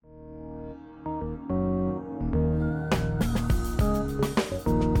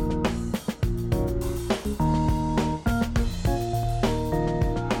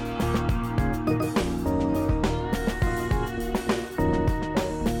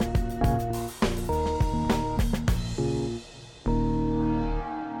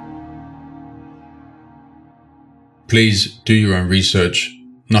Please do your own research.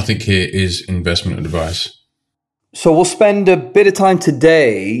 Nothing here is investment advice. So we'll spend a bit of time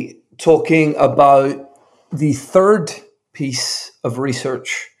today talking about the third piece of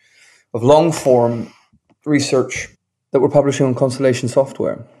research, of long-form research that we're publishing on Constellation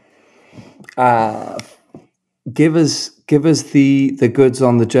Software. Give us the goods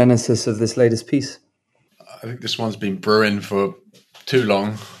on the genesis of this latest piece. I think this one's been brewing for too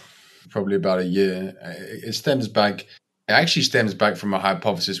long, probably about a year. It actually stems back from a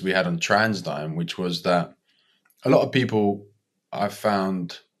hypothesis we had on TransDigm, which was that a lot of people I've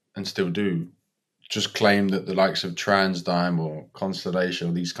found, and still do, just claim that the likes of TransDigm or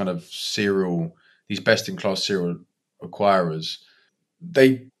Constellation, or these kind of these best-in-class serial acquirers,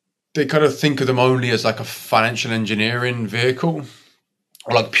 they kind of think of them only as like a financial engineering vehicle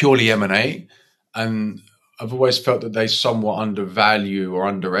or like purely M&A. And I've always felt that they somewhat undervalue or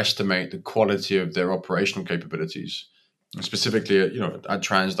underestimate the quality of their operational capabilities, specifically at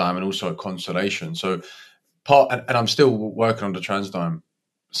TransDigm and also at Constellation. So and I'm still working on the TransDigm.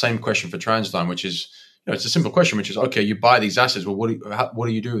 Same question for TransDigm, which is, it's a simple question, which is, okay, you buy these assets. Well, what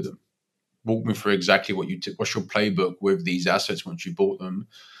do you do with them? Walk me through exactly what's your playbook with these assets once you bought them.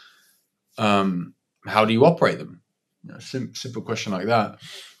 How do you operate them? Simple question like that.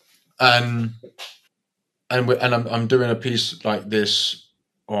 And I'm doing a piece like this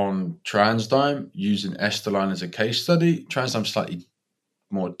on TransDigm using Esterline as a case study. TransDigm's slightly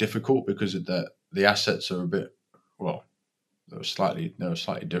more difficult because of the assets are a bit, they're slightly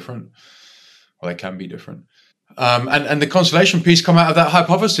different, or they can be different. And the Constellation piece come out of that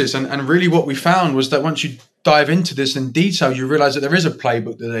hypothesis. And really what we found was that once you dive into this in detail, you realize that there is a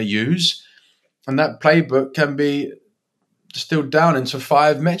playbook that they use. And that playbook can be distilled down into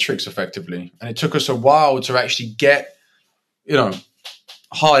 5 metrics effectively. And it took us a while to actually get,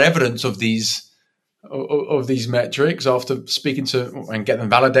 hard evidence of these metrics after speaking to and get them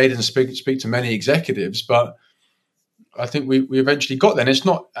validated and speak to many executives. But I think we eventually got there. And it's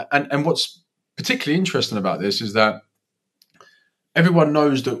not, and what's particularly interesting about this is that everyone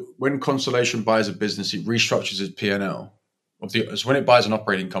knows that when Constellation buys a business, it restructures its P&L. So when it buys an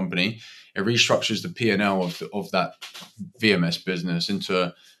operating company, it restructures the P&L of that VMS business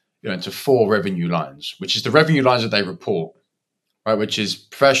into 4 revenue lines, which is the revenue lines that they report, right? Which is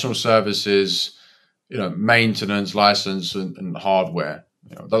professional services, maintenance, license, and hardware.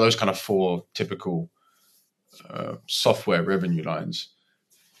 Those kind of 4 typical software revenue lines.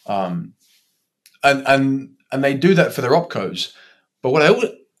 And they do that for their opcos, but what they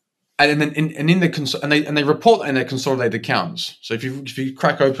report that in their consolidated accounts. So if you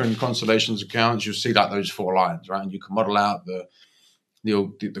crack open Constellation's accounts, you'll see like those 4 lines, right? And you can model out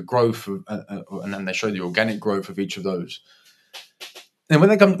the growth of, and then they show the organic growth of each of those. And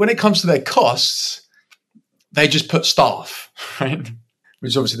when it comes to their costs, they just put staff, right? Which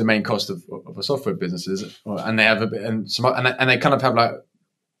is obviously the main cost of a software business, and they have and they kind of have like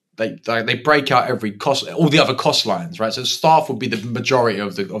they break out every cost, all the other cost lines, right? So staff will be the majority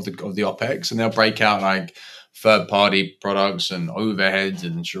of the OPEX, and they'll break out like third party products and overheads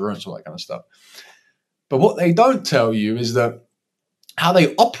and insurance, all that kind of stuff. But what they don't tell you is that how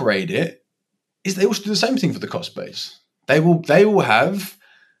they operate it is they also do the same thing for the cost base. They will have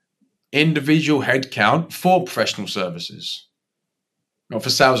individual headcount for professional services, for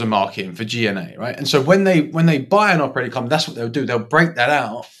sales and marketing, for G&A, right? And so when they buy an operating company, that's what they'll do. They'll break that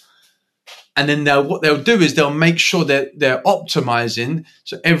out, and then what they'll do is they'll make sure that they're optimizing.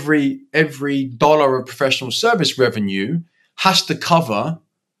 So every dollar of professional service revenue has to cover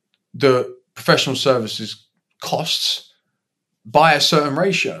the professional services costs by a certain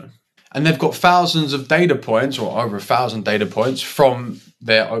ratio. And they've got thousands of data points, or over 1,000 data points from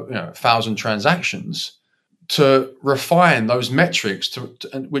their 1,000 transactions, to refine those metrics,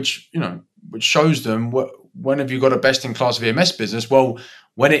 which shows them when have you got a best-in-class VMS business? Well,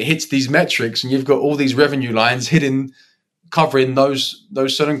 when it hits these metrics and you've got all these revenue lines covering those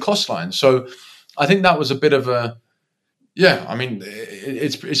certain cost lines. So I think that was a bit of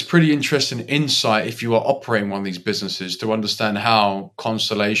it's pretty interesting insight if you are operating one of these businesses to understand how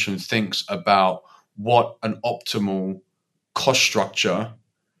Constellation thinks about what an optimal cost structure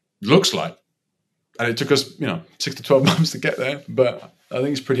looks like. And it took us, 6 to 12 months to get there, but I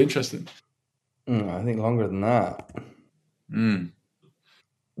think it's pretty interesting. I think longer than that.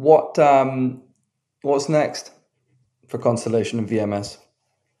 What's next for Constellation and VMS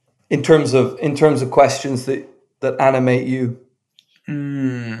in terms of questions that animate you? I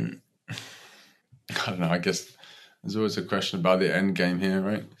don't know. I guess there's always a question about the end game here,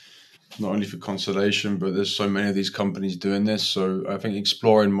 right? not only for Constellation, but there's so many of these companies doing this. So I think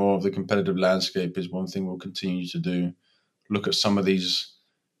exploring more of the competitive landscape is one thing we'll continue to do. Look at some of these,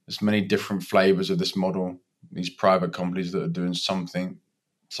 there's many different flavors of this model, these private companies that are doing something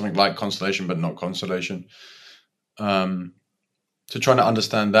like Constellation, but not Constellation. So trying to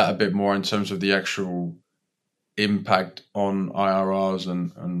understand that a bit more in terms of the actual impact on IRRs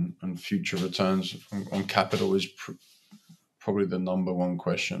and future returns on capital is probably the number one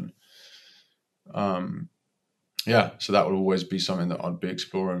question. So that will always be something that I'd be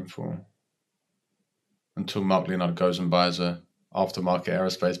exploring for until Mark Leonard goes and buys a aftermarket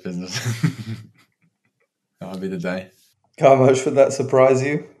aerospace business. That'll be the day. How much would that surprise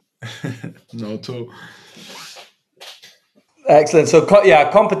you? Not at all. Excellent. So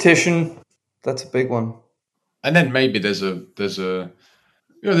competition, that's a big one. And then maybe there's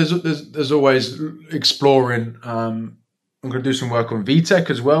always exploring. I'm going to do some work on VTech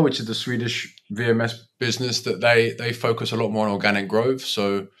as well, which is the Swedish VMS business that they focus a lot more on organic growth.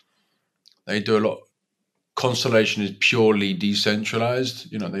 So they do a lot. Constellation is purely decentralized.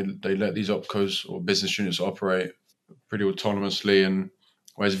 They let these opcos or business units operate pretty autonomously, and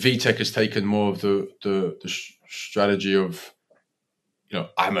whereas VTech has taken more of the strategy of,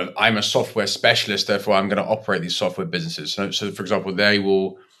 I'm a software specialist, therefore I'm going to operate these software businesses. So for example, they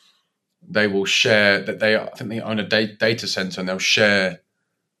will share that I think they own a data center, and they'll share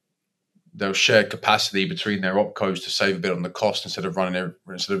capacity between their opcos to save a bit on the cost instead of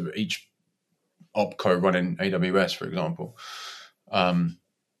each opco running AWS, for example.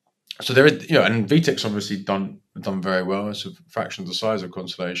 So there is, and VTech's obviously done very well. It's a fraction of the size of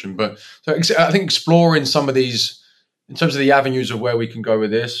Constellation, but so I think exploring some of these in terms of the avenues of where we can go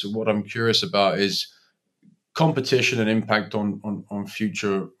with this. What I'm curious about is competition and impact on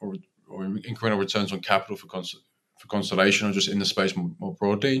future or incremental returns on capital for Constellation, or just in the space more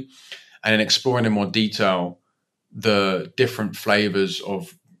broadly, and then exploring in more detail the different flavors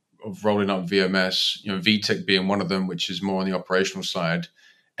of rolling up VMS, VTech being one of them, which is more on the operational side,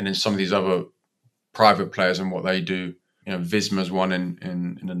 and then some of these other private players and what they do. Visma's one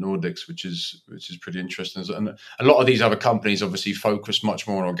in the Nordics, which is pretty interesting. And a lot of these other companies obviously focus much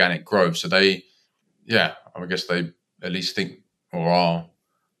more on organic growth. So I guess they at least think or are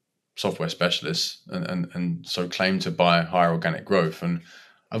software specialists and so claim to buy higher organic growth. And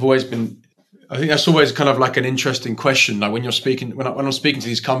I think that's always kind of like an interesting question. Like when I'm speaking to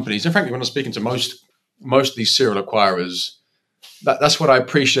these companies, and frankly, when I'm speaking to most of these serial acquirers, that's what I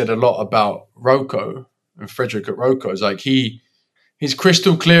appreciate a lot about Roko and Frederick at Roko. Is like he's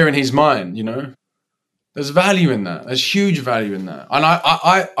crystal clear in his mind. There's value in that. There's huge value in that. And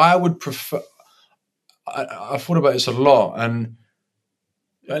I would prefer. I thought about this a lot, and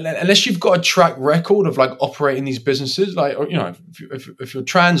unless you've got a track record of like operating these businesses, like if you're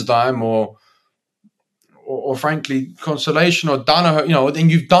TransDigm or frankly Constellation or Danaher, then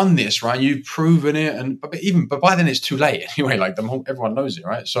you've done this, right? You've proven it, but by then it's too late anyway. Like everyone knows it,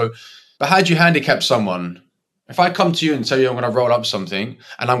 right? So, but how do you handicap someone? If I come to you and tell you I'm going to roll up something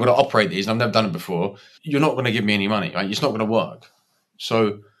and I'm going to operate these and I've never done it before, you're not going to give me any money, right? It's not going to work.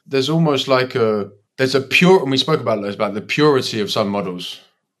 So there's almost like there's a pure, and we spoke about the purity of some models.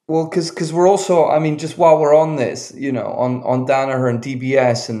 Well, because we're also, just while we're on this, on Danaher and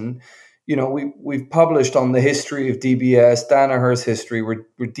DBS, and we've published on the history of DBS, Danaher's history.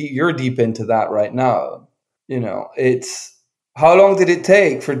 You're deep into that right now. It's how long did it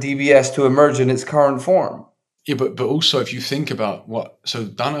take for DBS to emerge in its current form? Yeah, but also if you think about so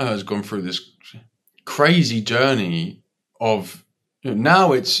Danaher has gone through this crazy journey of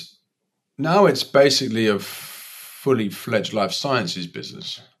now it's basically a fully fledged life sciences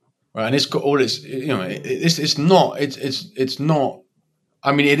business, right? And it's got all its it's not.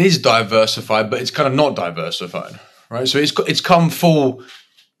 I mean, it is diversified, but it's kind of not diversified, right? So it's come full.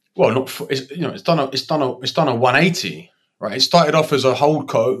 Well, not full, it's done a 180, right? It started off as a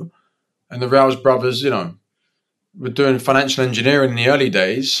holdco, and the Rouse brothers, were doing financial engineering in the early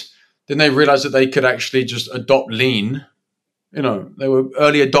days. Then they realized that they could actually just adopt lean. They were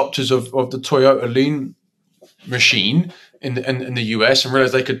early adopters of the Toyota lean machine in the US, and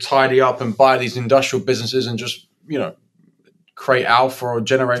realized they could tidy up and buy these industrial businesses and just create alpha or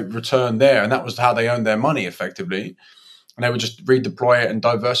generate return there, and that was how they earned their money effectively. And they would just redeploy it and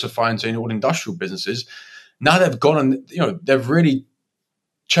diversify into all industrial businesses. Now they've gone and they've really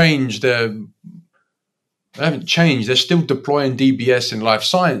changed their. They haven't changed. They're still deploying DBS in life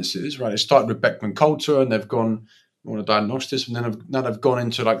sciences, right? It started with Beckman Coulter, and they've gone on a diagnostics, and then now they've gone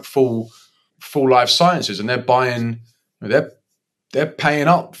into like full life sciences, and they're buying. They're paying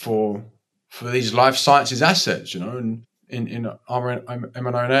up for these life sciences assets, and in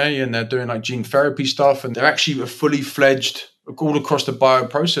mRNA, and they're doing like gene therapy stuff, and they're actually a fully fledged all across the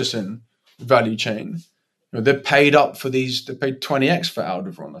bioprocessing value chain. They're paid up for these. They're paid 20x for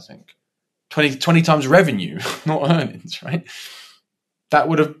Aldebaran, I think. 20 times revenue, not earnings, right? That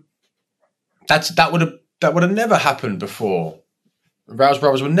would have never happened before. Rouse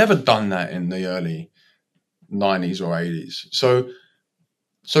Brothers would never done that in the early 90s or 80s. So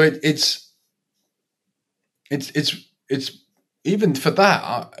it's even for that.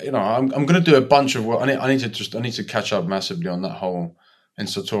 I'm going to do a bunch of work. I need to catch up massively on that whole in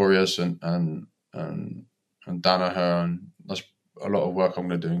Sartorius and Danaher, and that's a lot of work I'm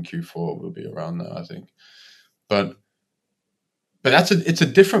going to do in Q4 will be around that, I think. But it's a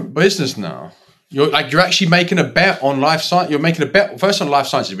different business now. You're actually making a bet on life science. You're making a bet first on life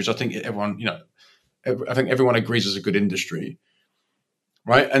sciences, which I think everyone agrees is a good industry,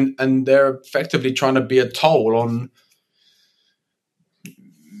 right? And they're effectively trying to be a toll on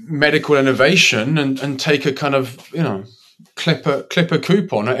medical innovation and take a kind of clip a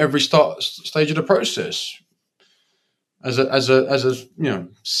coupon at every stage of the process. As a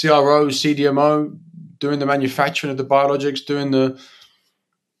CRO, CDMO, doing the manufacturing of the biologics, doing the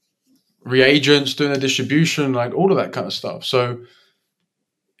reagents, doing the distribution, like all of that kind of stuff. So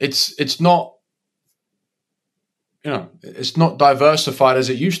it's not diversified as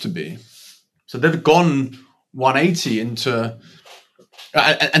it used to be. So they've gone 180 into,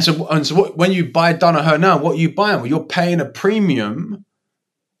 and so when you buy Danaher now, what are you buying? Well, you're paying a premium.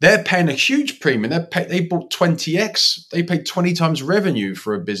 They're paying a huge premium. They bought 20x. They paid 20 times revenue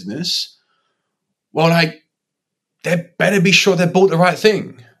for a business. Well, they better be sure they bought the right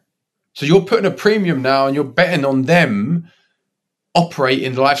thing. So you're putting a premium now, and you're betting on them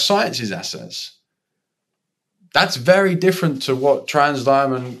operating life sciences assets. That's very different to what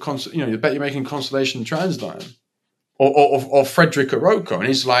TransDigm and you bet you're making Constellation and TransDigm, or Frederick at Roco, and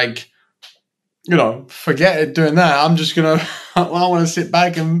he's like, forget it doing that. I'm just gonna. I want to sit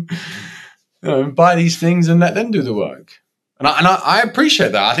back and buy these things and let them do the work. And I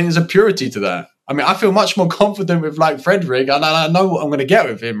appreciate that. I think there's a purity to that. I mean, I feel much more confident with like Frederick. I know what I'm going to get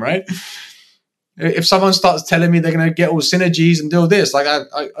with him, right? If someone starts telling me they're going to get all synergies and do all this, like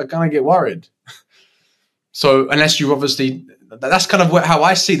I kind of get worried. So unless you obviously, that's kind of how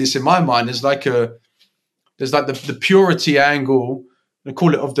I see this in my mind. There's like the purity angle. I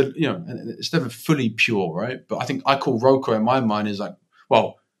call it of the, it's never fully pure, right? But I think I call Roco in my mind is like,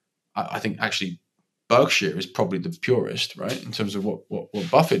 well, I think actually Berkshire is probably the purest, right? In terms of what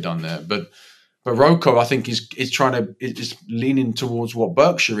Buffett done there. But Roco, I think, is leaning towards what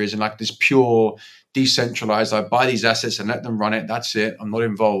Berkshire is, and like this pure, decentralized, I buy these assets and let them run it. That's it. I'm not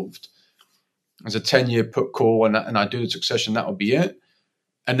involved. There's a 10-year put call and I do the succession. That will be it.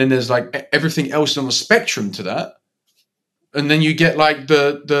 And then there's like everything else on the spectrum to that. And then you get like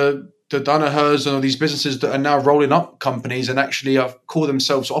the Danahers and all these businesses that are now rolling up companies and actually call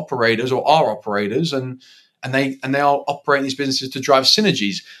themselves operators or are operators, and they are operating these businesses to drive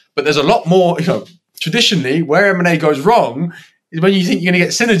synergies. But there's a lot more, traditionally where M&A goes wrong is when you think you're going to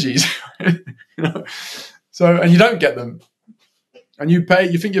get synergies, So, and you don't get them, and you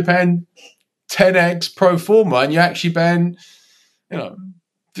think you're paying 10x pro forma, and you're actually paying,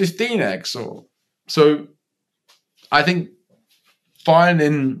 15x or so. I think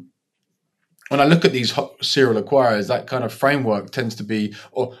finding, when I look at these serial acquirers, that kind of framework tends to be,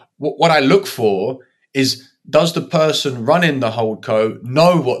 or what I look for is, does the person running the holdco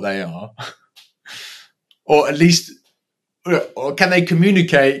know what they are? Or at least, or can they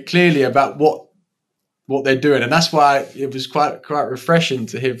communicate clearly about what they're doing? And that's why it was quite refreshing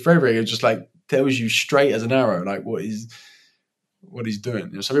to hear Frederick. It just like tells you straight as an arrow, like what he's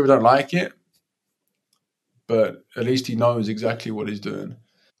doing. Some people don't like it, but at least he knows exactly what he's doing.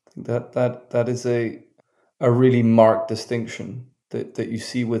 That is a really marked distinction that you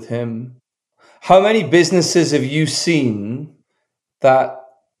see with him. How many businesses have you seen that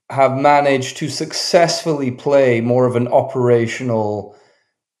have managed to successfully play more of an operational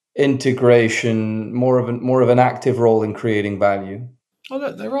integration, more of an active role in creating value?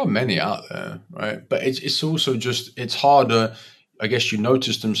 Well, there are many out there, right? But it's also just, it's harder. I guess you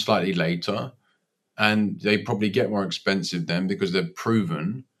notice them slightly later, and they probably get more expensive then because they're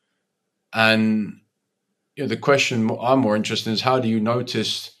proven. And the question I'm more interested in is, how do you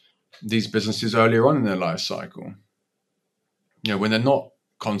notice these businesses earlier on in their life cycle? When they're not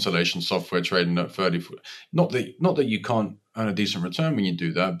Constellation software trading at 30. Not that you can't earn a decent return when you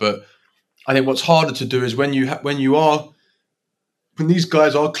do that, but I think what's harder to do is when these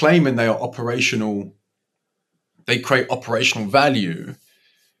guys are claiming they are operational, they create operational value.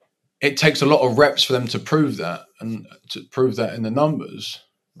 it takes a lot of reps for them to prove that and to prove that in the numbers,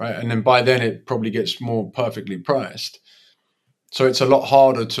 right? And then by then it probably gets more perfectly priced. So it's a lot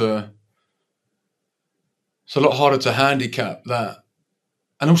harder to handicap that.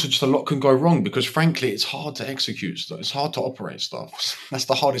 And also just a lot can go wrong because frankly, it's hard to execute stuff. It's hard to operate stuff. That's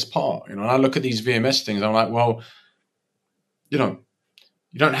the hardest part. And I look at these VMS things, I'm like, well, you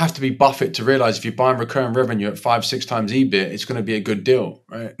don't have to be Buffett to realize if you're buying recurring revenue at 5-6 times EBIT, it's going to be a good deal,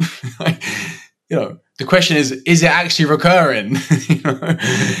 right? The question is it actually recurring?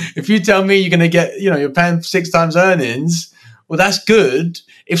 If you tell me you're going to get, you're paying 6 times earnings, well, that's good.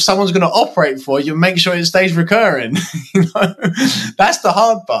 If someone's going to operate for you, make sure it stays recurring. That's the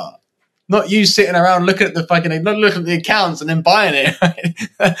hard part. Not you sitting around looking at the accounts and then buying it. Right?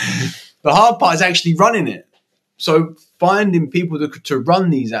 The hard part is actually running it. So finding people to run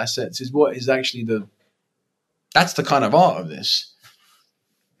these assets is what is actually that's the kind of art of this.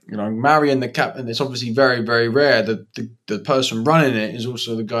 Marrying the cap, and it's obviously very, very rare that the person running it is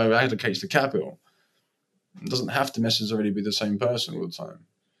also the guy who allocates the capital. It doesn't have to necessarily be the same person all the time.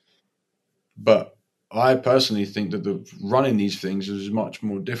 But I personally think that running these things is much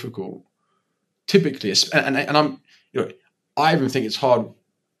more difficult. Typically, and I even think it's hard.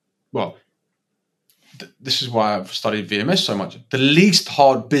 Well, this is why I've studied VMS so much. The least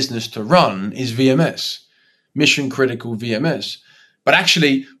hard business to run is VMS, mission critical VMS. But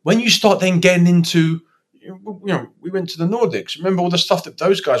actually, when you start then getting into, we went to the Nordics. Remember all the stuff that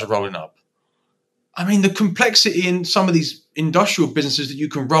those guys are rolling up? I mean, the complexity in some of these industrial businesses that you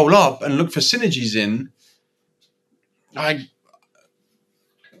can roll up and look for synergies in,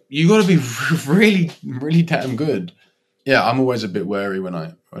 you got to be really, really damn good. Yeah, I'm always a bit wary when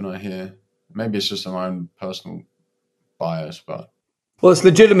I hear. Maybe it's just my own personal bias, but well, it's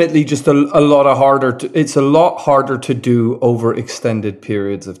legitimately just a lot harder. It's a lot harder to do over extended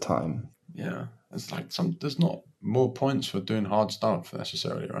periods of time. Yeah, it's like there's not more points for doing hard stuff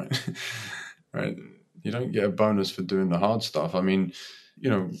necessarily, right? Right? You don't get a bonus for doing the hard stuff. I mean,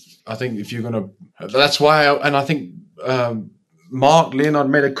 I think if you're gonna, that's why. I think Mark Leonard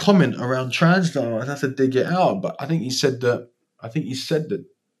made a comment around TransDigm. I'd have to dig it out, but I think he said that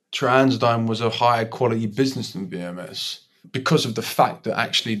TransDigm was a higher quality business than VMS because of the fact that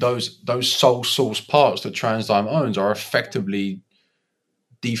actually those sole source parts that TransDigm owns are effectively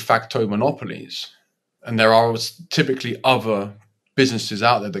de facto monopolies, and there are typically other businesses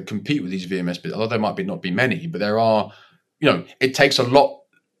out there that compete with these VMS, although there might not be many, but there are. It takes a lot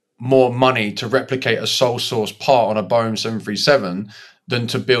more money to replicate a sole source part on a Boeing 737 than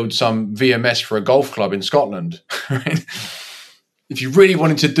to build some VMS for a golf club in Scotland. Right? If you really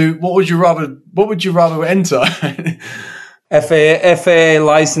wanted to do, what would you rather enter? FAA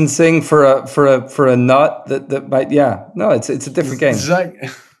licensing for a nut that might, it's a different game. Exactly.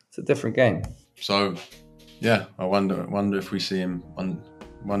 It's a different game. So, yeah, I wonder if we see him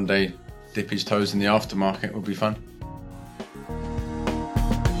one day dip his toes in the aftermarket. Would be fun.